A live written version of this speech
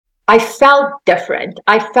I felt different.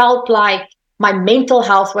 I felt like my mental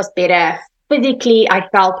health was better. Physically, I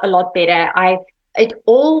felt a lot better. It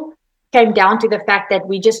all came down to the fact that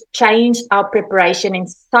we just changed our preparation in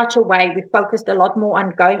such a way. We focused a lot more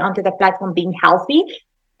on going onto the platform, being healthy.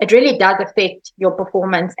 It really does affect your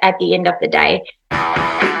performance at the end of the day.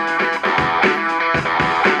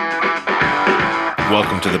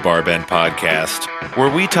 Welcome to the Barbend Podcast, where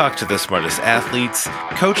we talk to the smartest athletes,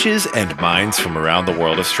 coaches, and minds from around the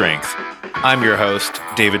world of strength. I'm your host,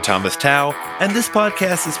 David Thomas Tao, and this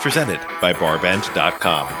podcast is presented by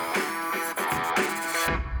Barbend.com.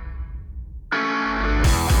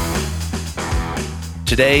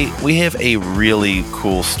 Today, we have a really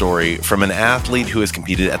cool story from an athlete who has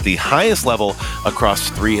competed at the highest level across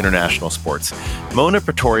 3 international sports. Mona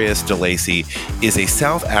Pretorius de Lacey is a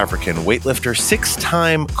South African weightlifter,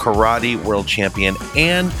 6-time karate world champion,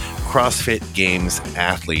 and CrossFit Games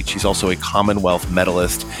athlete. She's also a Commonwealth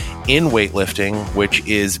medalist in weightlifting, which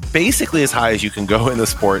is basically as high as you can go in the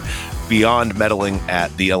sport beyond medaling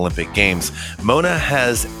at the Olympic Games. Mona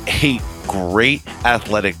has a great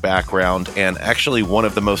athletic background and actually one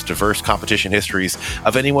of the most diverse competition histories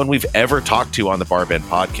of anyone we've ever talked to on the Barbend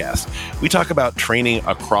Podcast. We talk about training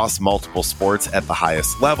across multiple sports at the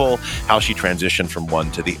highest level, how she transitioned from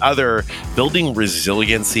one to the other, building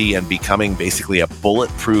resiliency and becoming basically a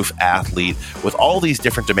bulletproof athlete with all these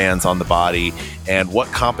different demands on the body, and what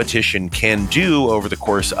competition can do over the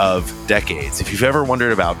course of decades. If you've ever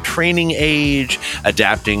wondered about training age,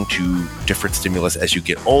 adapting to different stimulus as you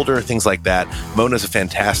get older, things like that, Mona's a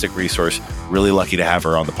fantastic resource. Really lucky to have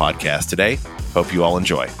her on the podcast today. Hope you all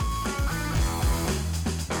enjoy.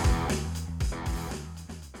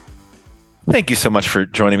 Thank you so much for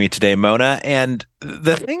joining me today, Mona. And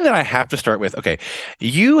the thing that I have to start with, okay,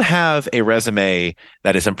 you have a resume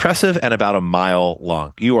that is impressive and about a mile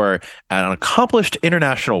long. You are an accomplished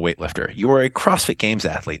international weightlifter. You are a CrossFit Games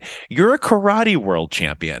athlete. You're a karate world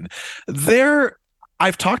champion.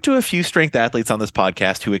 I've talked to a few strength athletes on this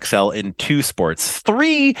podcast who excel in 2 sports.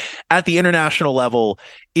 3 at the international level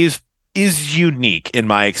is unique in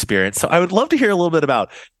my experience. So I would love to hear a little bit about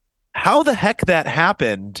how the heck that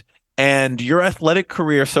happened and your athletic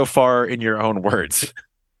career so far in your own words.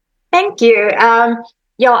 Thank you.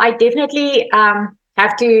 I definitely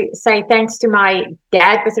have to say thanks to my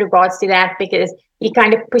dad with regards to that, because he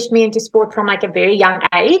kind of pushed me into sport from like a very young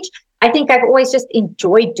age. I think I've always just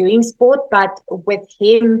enjoyed doing sport, but with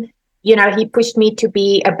him, he pushed me to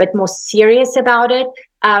be a bit more serious about it.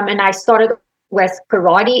 And I started with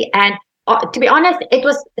karate. And to be honest, it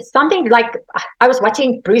was something like I was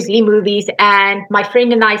watching Bruce Lee movies, and my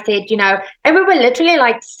friend and I said, and we were literally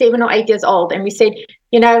like 7 or 8 years old. And we said,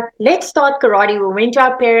 let's start karate. We went to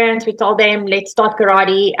our parents. We told them, let's start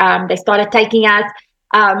karate. They started taking us.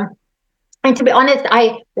 And to be honest,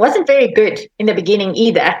 I wasn't very good in the beginning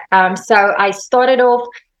either. So I started off,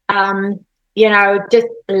 just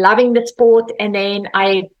loving the sport. And then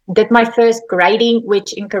I did my first grading,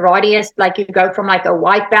 which in karate is like you go from like a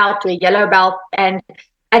white belt to a yellow belt. And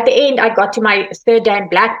at the end, I got to my 3rd dan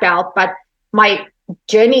black belt. But my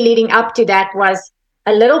journey leading up to that was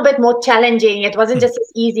a little bit more challenging. It wasn't just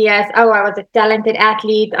as easy as, I was a talented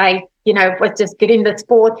athlete. I was just good in the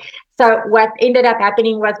sport. So what ended up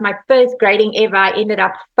happening was my first grading ever, I ended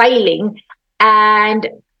up failing. And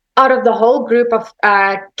out of the whole group of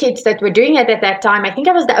kids that were doing it at that time, I think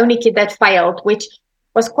I was the only kid that failed, which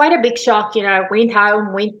was quite a big shock. Went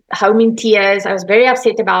home in tears. I was very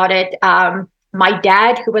upset about it. My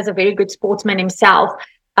dad, who was a very good sportsman himself,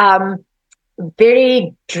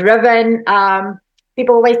 very driven.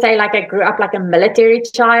 People always say like I grew up like a military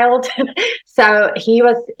child. So he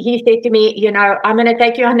said to me, I'm going to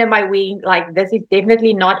take you under my wing. Like, this is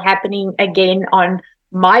definitely not happening again on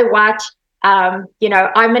my watch. I'm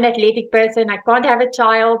an athletic person. I can't have a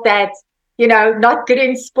child that's, not good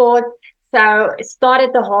in sport. So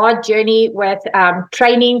started the hard journey with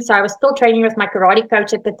training. So I was still training with my karate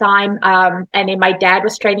coach at the time. And then my dad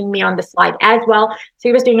was training me on the side as well. So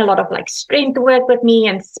he was doing a lot of like strength work with me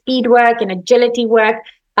and speed work and agility work.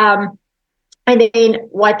 And then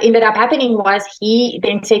what ended up happening was he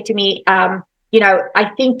then said to me,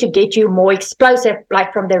 I think to get you more explosive,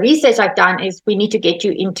 like from the research I've done, is we need to get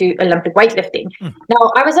you into Olympic weightlifting.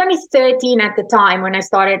 Now, I was only 13 at the time when I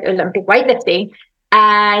started Olympic weightlifting.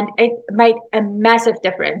 And it made a massive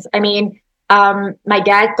difference. I mean, my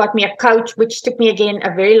dad got me a coach, which took me again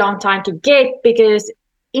a very long time to get, because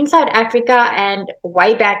in South Africa and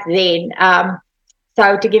way back then,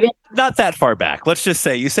 So to give it not that far back. Let's just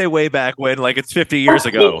say you say way back when, like it's 50 years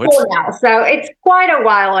ago. Now, so it's quite a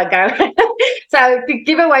while ago. So to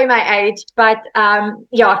give away my age, but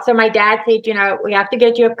so my dad said, we have to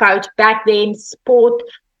get you a coach. Back then, sport,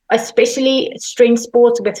 especially string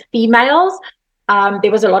sports with females,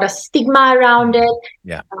 there was a lot of stigma around it.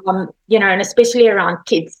 Yeah. And especially around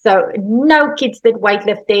kids. So no kids did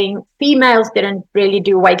weightlifting. Females didn't really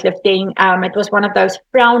do weightlifting. It was one of those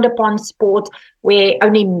frowned upon sports where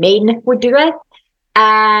only men would do it.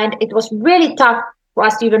 And it was really tough for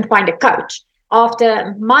us to even find a coach.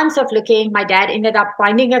 After months of looking, my dad ended up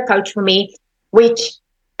finding a coach for me, which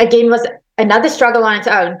again was another struggle on its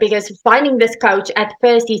own, because finding this coach, at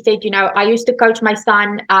first he said, I used to coach my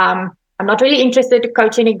son. I'm not really interested to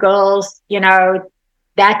coach any girls,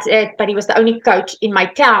 that's it. But he was the only coach in my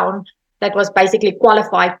town that was basically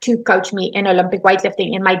qualified to coach me in Olympic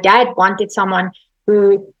weightlifting. And my dad wanted someone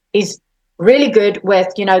who is really good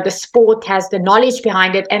with, the sport, has the knowledge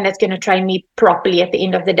behind it, and that's going to train me properly at the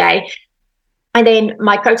end of the day. And then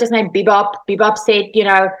my coach is named Bebop. Bebop said,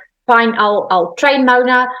 fine, I'll train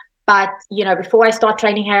Mona. But, before I start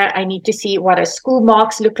training her, I need to see what her school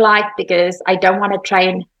marks look like, because I don't want to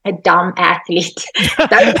train a dumb athlete.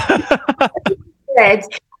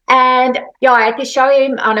 And I had to show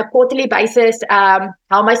him on a quarterly basis how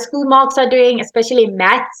my school marks are doing, especially in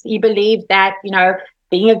maths. He believed that,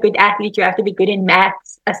 being a good athlete, you have to be good in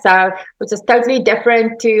maths. So, which is totally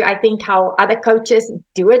different to, I think, how other coaches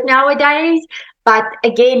do it nowadays. But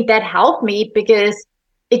again, that helped me, because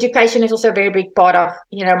education is also a very big part of,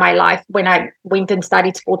 my life when I went and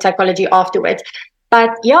studied sports psychology afterwards. But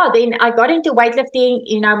then I got into weightlifting.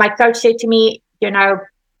 My coach said to me,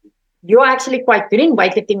 you're actually quite good in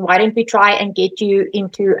weightlifting. Why don't we try and get you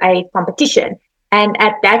into a competition? And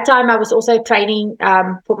at that time, I was also training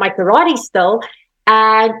for my karate still.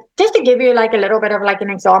 And just to give you like a little bit of like an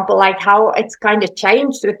example, like how it's kind of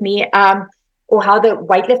changed with me, or how the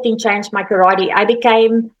weightlifting changed my karate. I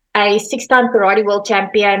became a 6-time karate world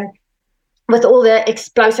champion with all the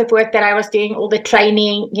explosive work that I was doing, all the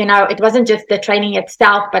training. It wasn't just the training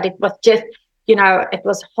itself, but it was just, it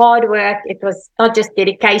was hard work. It was not just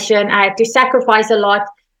dedication. I had to sacrifice a lot,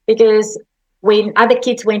 because when other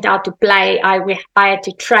kids went out to play, I had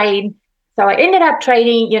to train. So I ended up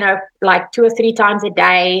training, like 2 or 3 times a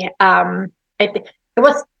day. It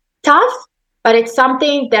was tough, but it's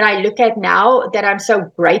something that I look at now that I'm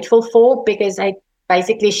so grateful for, because it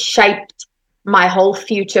basically shaped my whole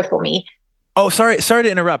future for me. Oh, sorry to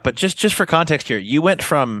interrupt, but just for context here, you went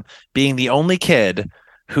from being the only kid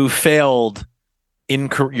who failed in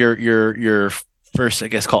your first, I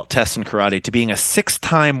guess, call it test in karate, to being a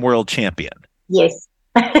 6-time world champion. Yes.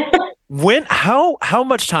 How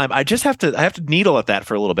much time? I have to needle at that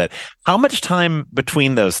for a little bit. How much time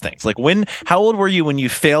between those things? Like how old were you when you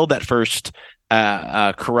failed that first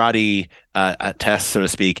karate test, so to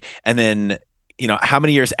speak? And then, how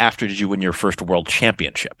many years after did you win your first world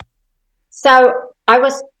championship? So I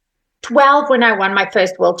was 12 when I won my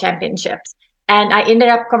first world championships, and I ended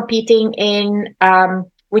up competing in,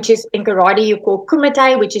 which is in karate, you call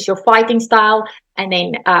kumite, which is your fighting style, and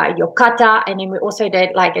then your kata. And then we also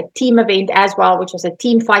did like a team event as well, which was a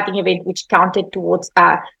team fighting event, which counted towards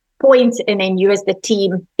points. And then you as the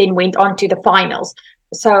team then went on to the finals.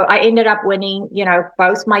 So I ended up winning,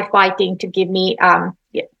 both my fighting to give me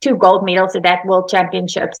 2 gold medals at that world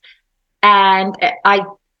championships. And I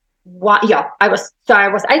was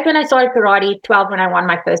 8 when I started karate, 12 when I won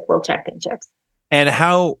my first world championships. And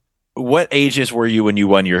what ages were you when you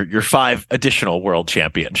won your 5 additional world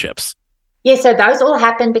championships? Yeah, so those all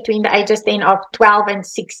happened between the ages then of 12 and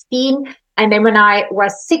 16. And then when I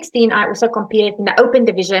was 16, I also competed in the open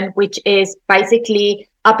division, which is basically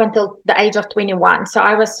up until the age of 21. So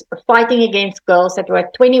I was fighting against girls that were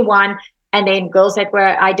 21, and then girls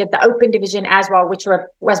I did the open division as well, which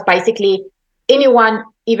was basically anyone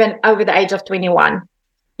even over the age of 21.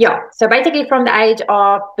 Yeah, so basically from the age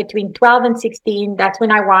of between 12 and 16, that's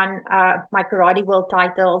when I won my karate world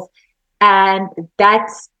titles. And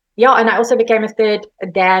and I also became a 3rd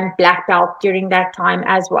Dan black belt during that time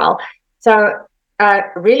as well. So a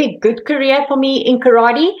really good career for me in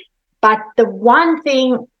karate. But the one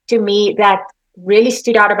thing to me that really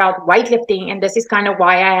stood out about weightlifting, and this is kind of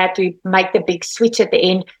why I had to make the big switch at the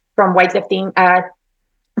end from weightlifting,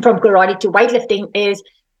 from karate to weightlifting, is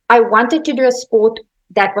I wanted to do a sport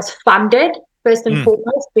that was funded first and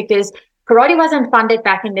foremost, because karate wasn't funded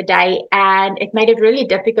back in the day, and it made it really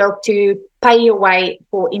difficult to pay your way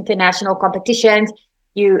for international competitions.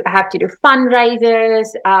 You have to do fundraisers,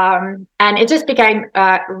 and it just became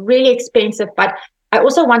really expensive. But I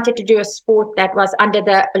also wanted to do a sport that was under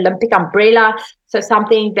the Olympic umbrella. So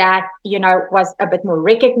something that, was a bit more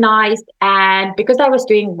recognized. And because I was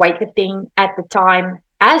doing weightlifting at the time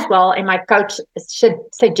as well, and my coach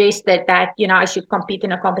suggested that, I should compete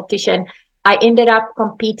in a competition, I ended up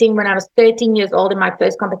competing when I was 13 years old in my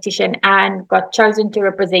first competition and got chosen to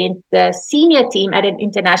represent the senior team at an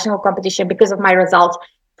international competition because of my results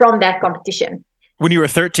from that competition. When you were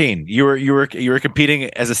 13, you were competing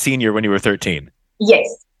as a senior when you were 13.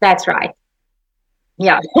 Yes, that's right.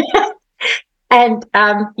 Yeah. And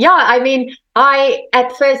I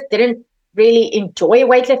at first didn't really enjoy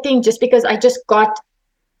weightlifting just because I just got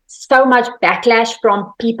so much backlash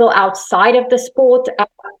from people outside of the sport.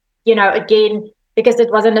 Again, because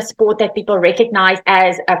it wasn't a sport that people recognized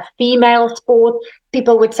as a female sport,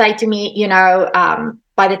 people would say to me,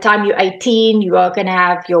 by the time you're 18, you are going to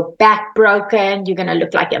have your back broken, you're going to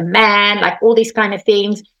look like a man, like all these kind of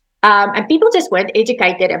things. And people just weren't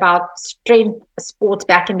educated about strength sports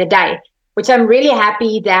back in the day, which I'm really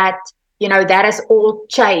happy that, that has all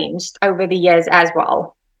changed over the years as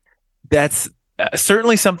well. That's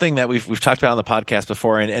certainly something that we've talked about on the podcast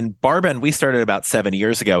before. And Barbend, we started about 7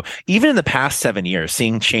 years ago. Even in the past 7 years,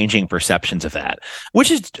 seeing changing perceptions of that, which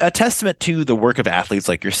is a testament to the work of athletes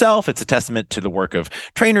like yourself. It's a testament to the work of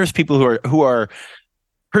trainers, people who are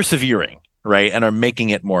persevering, right, and are making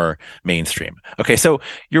it more mainstream. Okay, so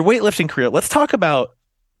your weightlifting career. Let's talk about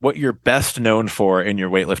what you're best known for in your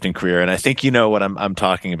weightlifting career. And I think you know what I'm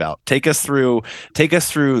talking about. Take us through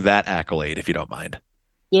that accolade, if you don't mind.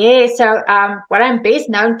 Yeah, so what I'm best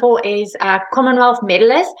known for is Commonwealth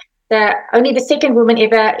medalist, only the second woman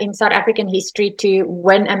ever in South African history to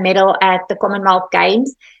win a medal at the Commonwealth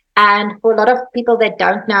Games. And for a lot of people that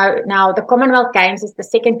don't know, now the Commonwealth Games is the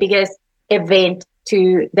second biggest event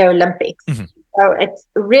to the Olympics. Mm-hmm. So it's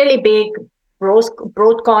really big,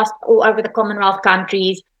 broadcast all over the Commonwealth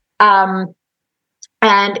countries. And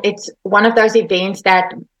it's one of those events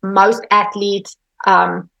that most athletes,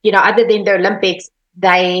 other than the Olympics,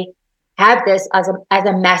 they have this as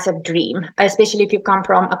a massive dream, especially if you come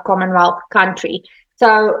from a Commonwealth country.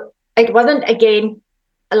 So it wasn't, again,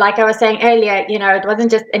 like I was saying earlier, it wasn't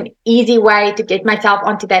just an easy way to get myself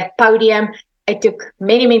onto that podium. It took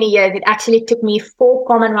many, many years. It actually took me 4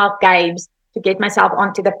 Commonwealth Games to get myself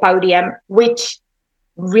onto the podium, which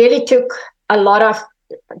really took a lot of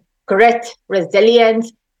grit,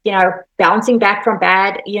 resilience, bouncing back from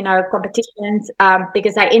bad, competitions,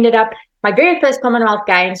 because I ended up my very first Commonwealth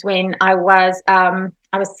Games when I was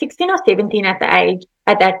 16 or 17 at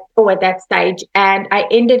that stage, and I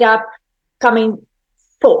ended up coming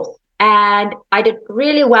 4th, and I did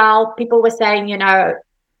really well. People were saying,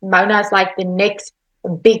 Mona's like the next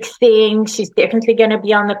big thing. She's definitely going to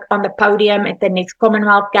be on the podium at the next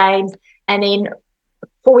Commonwealth Games. And then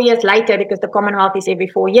 4 years later, because the Commonwealth is every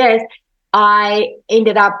 4 years, I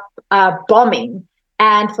ended up bombing.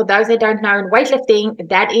 And for those that don't know, in weightlifting,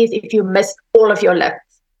 that is if you miss all of your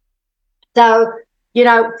lifts. So,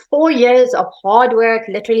 4 years of hard work,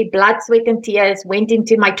 literally blood, sweat, and tears went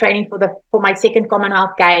into my training for my second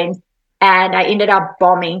Commonwealth Games. And I ended up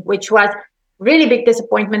bombing, which was really big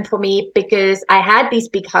disappointment for me because I had these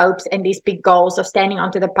big hopes and these big goals of standing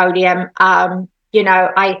onto the podium.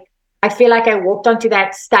 I feel like I walked onto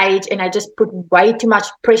that stage and I just put way too much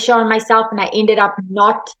pressure on myself, and I ended up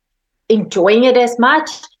not enjoying it as much.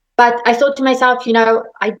 But I thought to myself,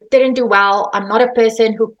 I didn't do well. I'm not a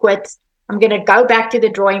person who quits. I'm going to go back to the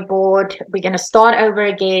drawing board. We're going to start over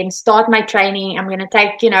again, start my training. I'm going to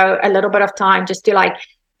take, a little bit of time just to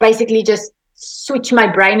basically just switch my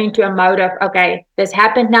brain into a mode of, okay, this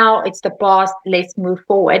happened now. It's the past. Let's move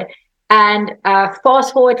forward. And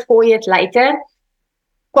fast forward 4 years later,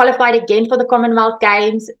 qualified again for the Commonwealth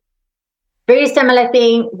Games. Very similar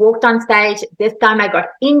thing, walked on stage. This time I got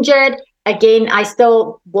injured. Again, I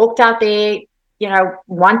still walked out there,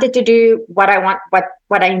 wanted to do what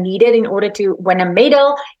I needed in order to win a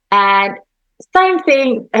medal. And same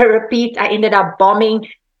thing, a repeat, I ended up bombing.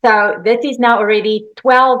 So this is now already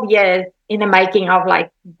 12 years in the making of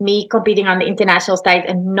me competing on the international stage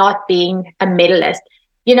and not being a medalist.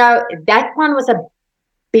 That one was a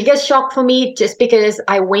biggest shock for me just because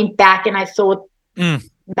I went back and I thought,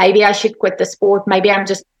 maybe I should quit the sport. Maybe I'm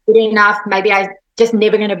just good enough. Maybe I just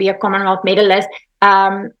never going to be a Commonwealth medalist.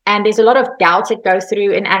 And there's a lot of doubts that go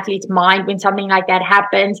through an athlete's mind when something like that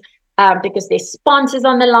happens, because there's sponsors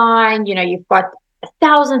on the line. You've got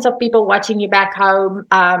thousands of people watching you back home,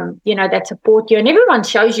 that support you, and everyone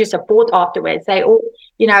shows you support afterwards. They all,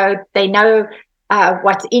 they know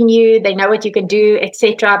what's in you, they know what you can do,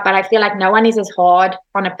 etc. But I feel like no one is as hard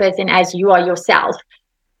on a person as you are yourself.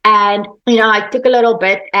 And, I took a little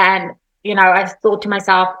bit and I thought to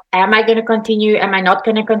myself, am I going to continue? Am I not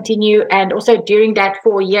going to continue? And also during that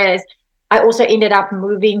 4 years, I also ended up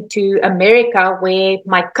moving to America where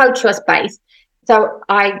my coach was based. So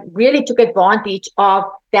I really took advantage of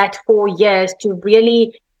that 4 years to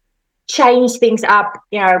really change things up,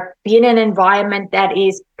 be in an environment that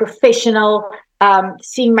is professional,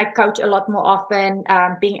 seeing my coach a lot more often,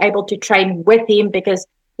 being able to train with him, because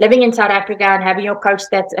living in South Africa and having your coach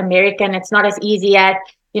that's American, it's not as easy as,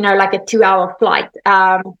 like a 2-hour flight.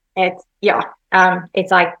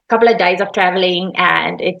 It's like a couple of days of traveling,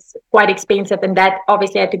 and it's quite expensive. And that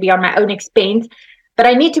obviously had to be on my own expense, but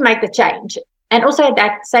I need to make the change. And also at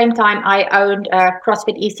that same time, I owned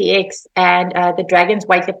CrossFit ECX and the Dragons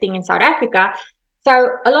weightlifting in South Africa. So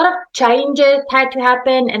a lot of changes had to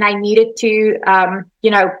happen, and I needed to,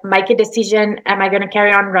 make a decision. Am I going to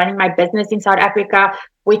carry on running my business in South Africa,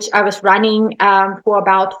 which I was running for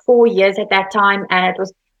about 4 years at that time, and it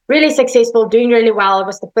was really successful, doing really well. It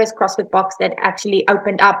was the first CrossFit box that actually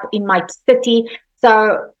opened up in my city.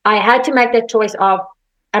 So I had to make that choice of,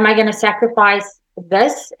 am I going to sacrifice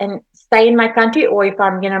this and stay in my country, or if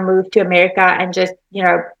I'm going to move to America and just,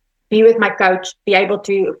 be with my coach, be able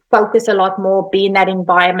to focus a lot more, be in that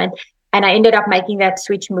environment. And I ended up making that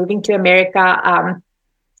switch, moving to America,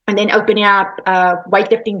 and then opening up a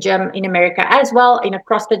weightlifting gym in America as well, in a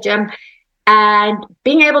CrossFit gym. And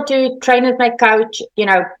being able to train with my coach,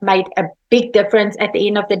 made a big difference. At the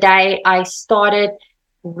end of the day, I started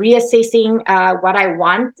reassessing what I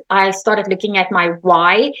want. I started looking at my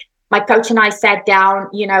why. My coach and I sat down,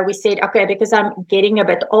 we said, okay, because I'm getting a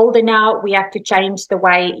bit older now, we have to change the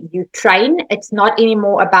way you train. It's not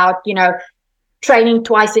anymore about, training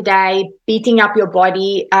twice a day, beating up your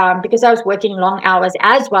body. Because I was working long hours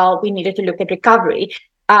as well, we needed to look at recovery.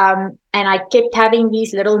 And I kept having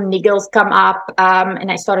these little niggles come up, and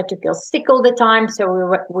I started to feel sick all the time.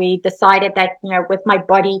 So we decided that, with my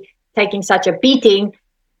body taking such a beating,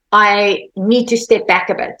 I need to step back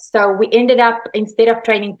a bit. So we ended up, instead of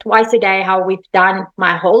training twice a day, how we've done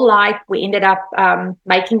my whole life, we ended up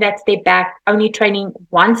making that step back, only training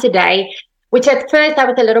once a day, which at first I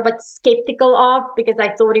was a little bit skeptical of, because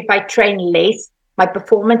I thought if I train less, my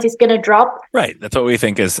performance is going to drop. Right. That's what we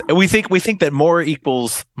think we think that more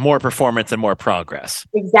equals more performance and more progress.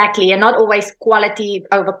 Exactly. And not always quality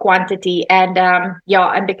over quantity. And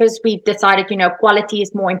and because we decided, quality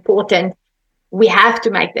is more important, we have to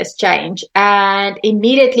make this change. And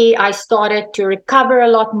immediately I started to recover a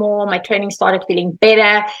lot more. My training started feeling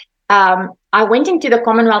better. I went into the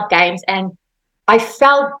Commonwealth Games and I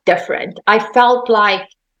felt different. I felt like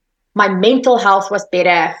my mental health was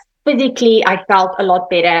better. Physically, I felt a lot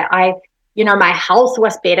better. My health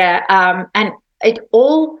was better. And it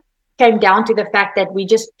all came down to the fact that we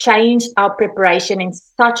just changed our preparation in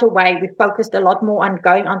such a way. We focused a lot more on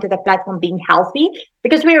going onto the platform being healthy,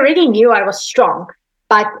 because we already knew I was strong.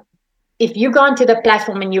 But if you go onto the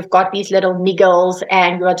platform and you've got these little niggles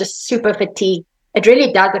and you are just super fatigued, it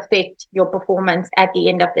really does affect your performance at the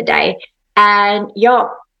end of the day. And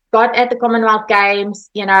got at the Commonwealth Games,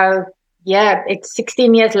 it's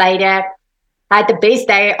 16 years later. I had the best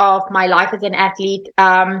day of my life as an athlete.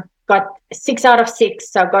 Got 6 out of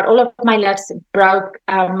 6. So got all of my lifts, broke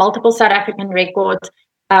multiple South African records,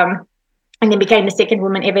 and then became the second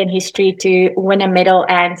woman ever in history to win a medal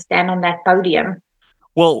and stand on that podium.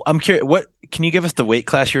 Well, I'm curious, can you give us the weight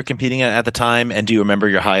class you were competing at the time? And do you remember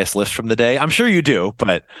your highest lift from the day? I'm sure you do,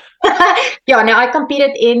 but. I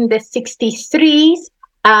competed in the 63s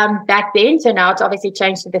back then. So now it's obviously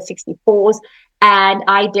changed to the 64s. And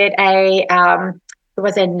I did it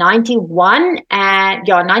was a 91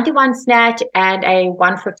 snatch and a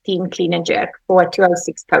 115 clean and jerk for a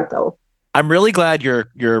 206 total. I'm really glad your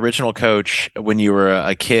original coach, when you were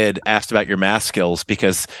a kid, asked about your math skills,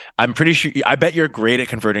 because I'm pretty sure, I bet you're great at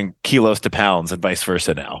converting kilos to pounds and vice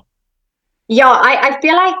versa now. Yeah, I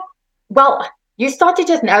feel like, you start to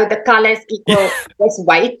just know the colors equal this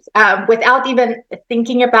weight without even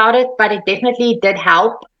thinking about it, but it definitely did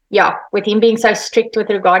help. Yeah, with him being so strict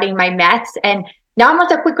regarding my maths. And now I'm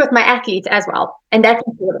also quick with my athletes as well. And that's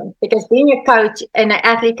important, because being a coach and an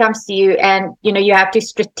athlete comes to you and, you have to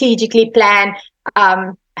strategically plan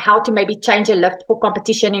how to maybe change a lift for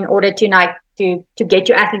competition in order to get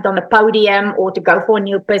your athlete on the podium or to go for a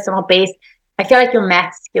new personal best. I feel like your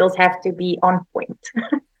math skills have to be on point.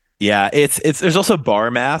 Yeah, there's also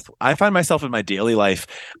bar math. I find myself in my daily life,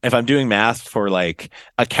 if I'm doing math for like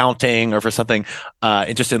accounting or for something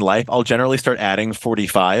just in life, I'll generally start adding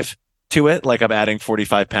 45 to it, like I'm adding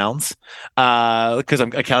 45 pounds because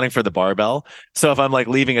I'm accounting for the barbell. So if I'm like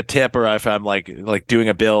leaving a tip or if I'm like doing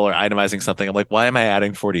a bill or itemizing something, I'm like, why am I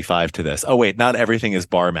adding 45 to this? Oh, wait, not everything is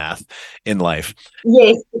bar math in life.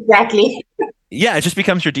 Yes, exactly. Yeah, it just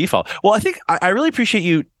becomes your default. Well, I think I really appreciate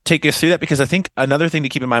you taking us through that because I think another thing to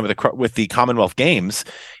keep in mind with the Commonwealth Games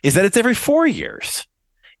is that it's every 4 years.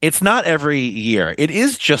 It's not every year. It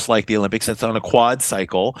is just like the Olympics. It's on a quad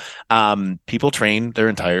cycle. People train their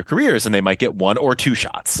entire careers, and they might get 1 or 2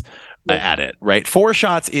 shots at it. Right? 4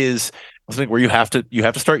 shots is something where you have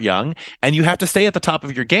to start young, and you have to stay at the top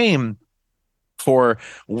of your game for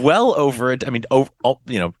well over. I mean,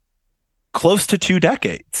 close to 2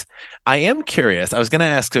 decades. I am curious. I was going to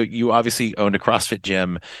ask. So you obviously owned a CrossFit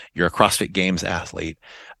gym. You're a CrossFit Games athlete.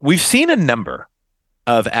 We've seen a number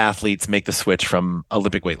of athletes make the switch from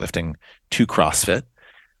Olympic weightlifting to CrossFit.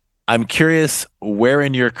 I'm curious where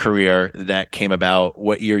in your career that came about,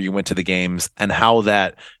 what year you went to the games, and how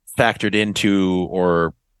that factored into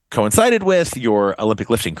or coincided with your Olympic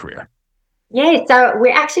lifting career. Yeah, so we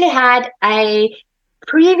actually had a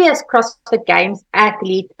previous CrossFit Games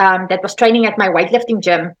athlete that was training at my weightlifting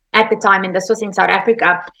gym at the time, and this was in South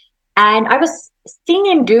Africa. And I was seeing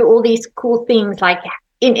him do all these cool things like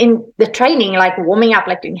in the training, like warming up,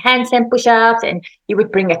 like doing handstand push-ups, and he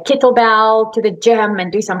would bring a kettlebell to the gym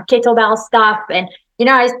and do some kettlebell stuff. And,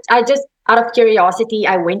 I just, out of curiosity,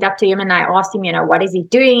 I went up to him and I asked him, what is he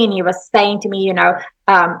doing? And he was saying to me, I'm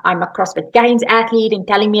a CrossFit Games athlete, and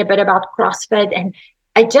telling me a bit about CrossFit. And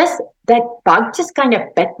that bug just kind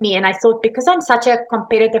of bit me. And I thought, because I'm such a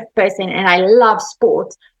competitive person and I love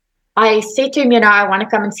sports, I said to him, I want to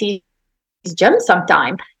come and see his gym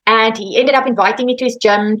sometime. And he ended up inviting me to his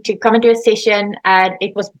gym to come and do a session. And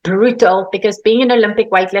it was brutal because being an Olympic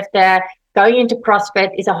weightlifter, going into CrossFit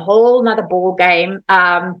is a whole nother ball game.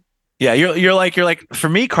 Yeah, you're like, for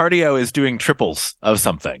me, cardio is doing triples of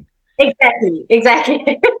something. Exactly.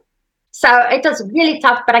 So it was really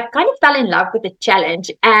tough, but I kind of fell in love with the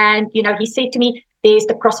challenge. And, he said to me, there's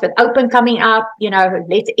the CrossFit Open coming up,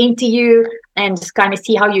 let's enter you and just kind of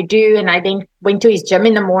see how you do. And I then went to his gym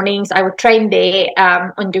in the mornings. I would train there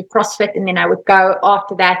and do CrossFit. And then I would go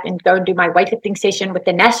after that and go and do my weightlifting session with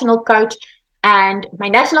the national coach. And my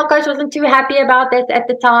national coach wasn't too happy about this at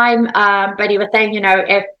the time. But he was saying,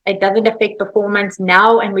 if it doesn't affect performance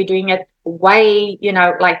now and we're doing it way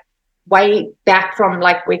back from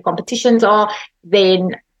like where competitions are,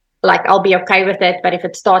 then like I'll be okay with it. But if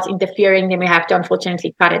it starts interfering, then we have to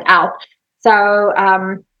unfortunately cut it out. So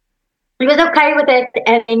he was okay with it.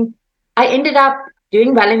 And I ended up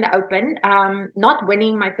doing well in the Open, not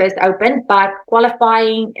winning my first Open, but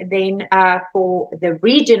qualifying then for the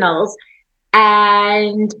regionals.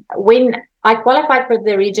 And when I qualified for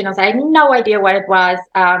the regionals, I had no idea what it was.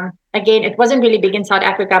 Again, it wasn't really big in South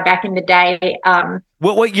Africa back in the day.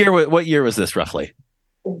 What year was this roughly?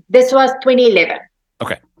 This was 2011.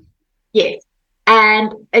 Okay. Yes.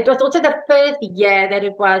 And it was also the first year that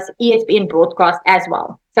it was ESPN broadcast as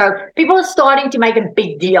well. So people were starting to make a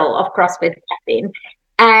big deal of CrossFit back then.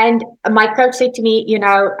 And my coach said to me,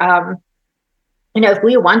 if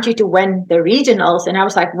we want you to win the regionals. And I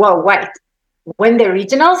was like, whoa, wait, win the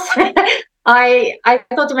regionals? I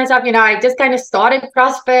thought to myself, I just kind of started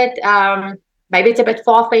CrossFit. Maybe it's a bit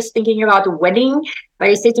far-fetched thinking about winning. But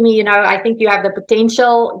he said to me, I think you have the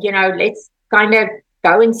potential, let's kind of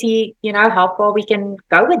go and see, how far we can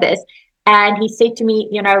go with this. And he said to me,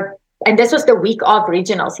 and this was the week of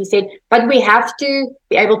regionals. He said, but we have to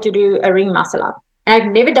be able to do a ring muscle up. And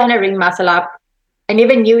I've never done a ring muscle up. I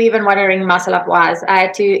never knew even what a ring muscle up was. I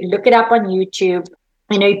had to look it up on YouTube.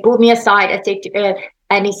 He pulled me aside. I said,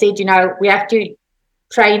 and he said, we have to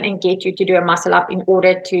train and get you to do a muscle up in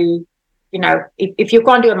order to, if you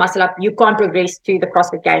can't do a muscle up, you can't progress to the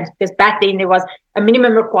CrossFit Games. Because back then there was a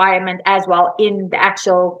minimum requirement as well in the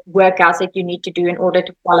actual workouts that you need to do in order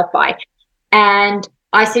to qualify. And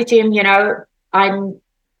I said to him, I'm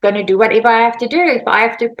going to do whatever I have to do. If I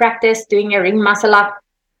have to practice doing a ring muscle up,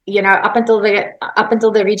 up until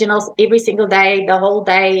the regionals every single day, the whole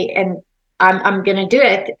day, and I'm going to do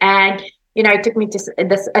it. And it took me to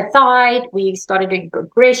this aside. We started doing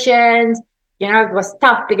progressions. It was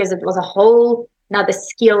tough because it was a whole another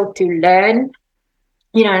skill to learn.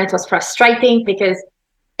 And it was frustrating because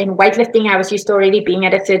in weightlifting, I was used to already being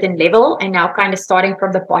at a certain level and now kind of starting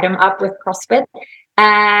from the bottom up with CrossFit.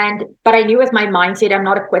 But I knew with my mindset, I'm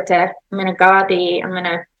not a quitter. I'm going to go out there. I'm going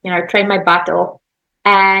to, train my butt off.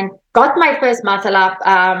 And got my first muscle up.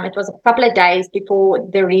 It was a couple of days before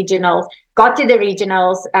the regionals. Got to the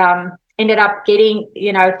regionals. Ended up getting,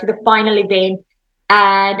 to the final event.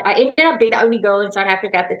 And I ended up being the only girl in South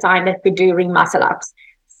Africa at the time that could do ring muscle ups.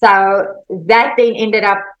 So that then ended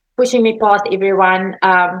up pushing me past everyone.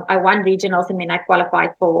 I won regionals and then I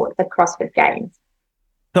qualified for the CrossFit Games.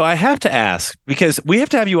 So I have to ask, because we have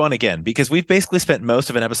to have you on again, because we've basically spent most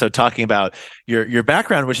of an episode talking about your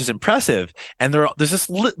background, which is impressive. And there's this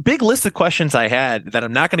big list of questions I had that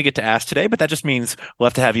I'm not going to get to ask today, but that just means we'll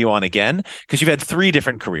have to have you on again because you've had 3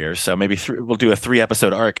 different careers. So maybe we'll do a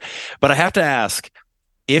 3-episode arc. But I have to ask,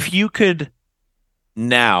 if you could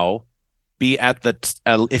now be at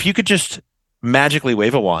if you could just magically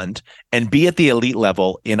wave a wand and be at the elite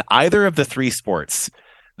level in either of the 3 sports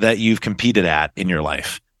that you've competed at in your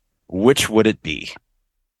life, which would it be?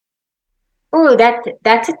 Oh,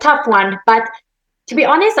 that's a tough one. But to be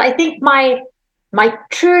honest, I think my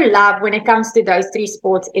true love when it comes to those 3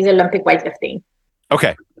 sports is Olympic weightlifting.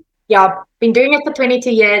 Okay. Yeah, I've been doing it for 22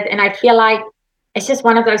 years and I feel like it's just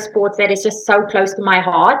one of those sports that is just so close to my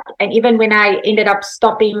heart. And even when I ended up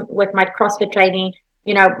stopping with my CrossFit training,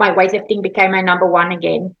 my weightlifting became my number 1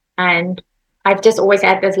 again. And I've just always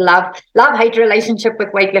had this love-hate relationship with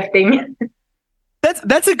weightlifting.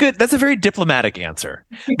 That's a very diplomatic answer,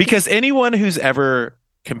 because anyone who's ever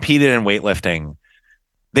competed in weightlifting,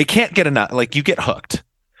 they can't get enough. Like, you get hooked,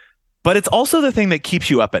 but it's also the thing that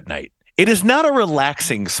keeps you up at night. It is not a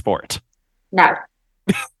relaxing sport. No,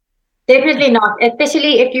 definitely not.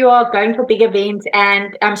 Especially if you are going for big events,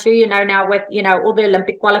 and I'm sure now with all the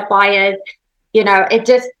Olympic qualifiers,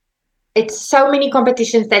 it's so many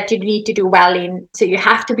competitions that you need to do well in. So you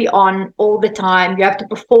have to be on all the time. You have to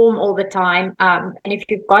perform all the time. And if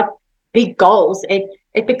you've got big goals,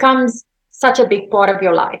 it becomes such a big part of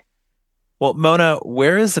your life. Well, Mona,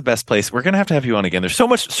 where is the best place? We're going to have you on again. There's so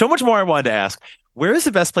much more I wanted to ask. Where is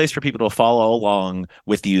the best place for people to follow along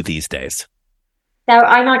with you these days? So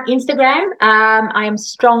I'm on Instagram. I am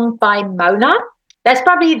Strong by Mona. That's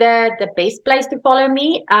probably the best place to follow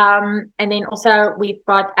me. And then also we've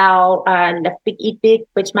got our Lift Big Eat Big,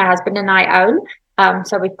 which my husband and I own.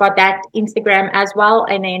 So we've got that Instagram as well.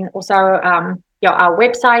 And then also our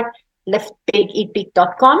website,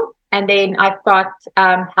 liftbigeatbig.com. And then I've got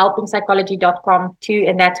helpingpsychology.com too.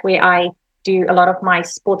 And that's where I do a lot of my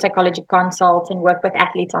sports psychology consults and work with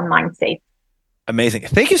athletes on mindset. Amazing.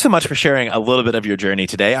 Thank you so much for sharing a little bit of your journey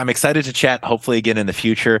today. I'm excited to chat, hopefully again in the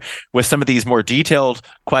future, with some of these more detailed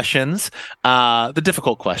questions, the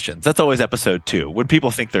difficult questions. That's always episode 2. When people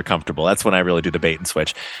think they're comfortable, that's when I really do the bait and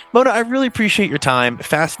switch. Mona, I really appreciate your time.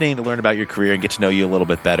 Fascinating to learn about your career and get to know you a little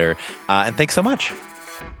bit better. And thanks so much.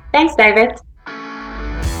 Thanks, David.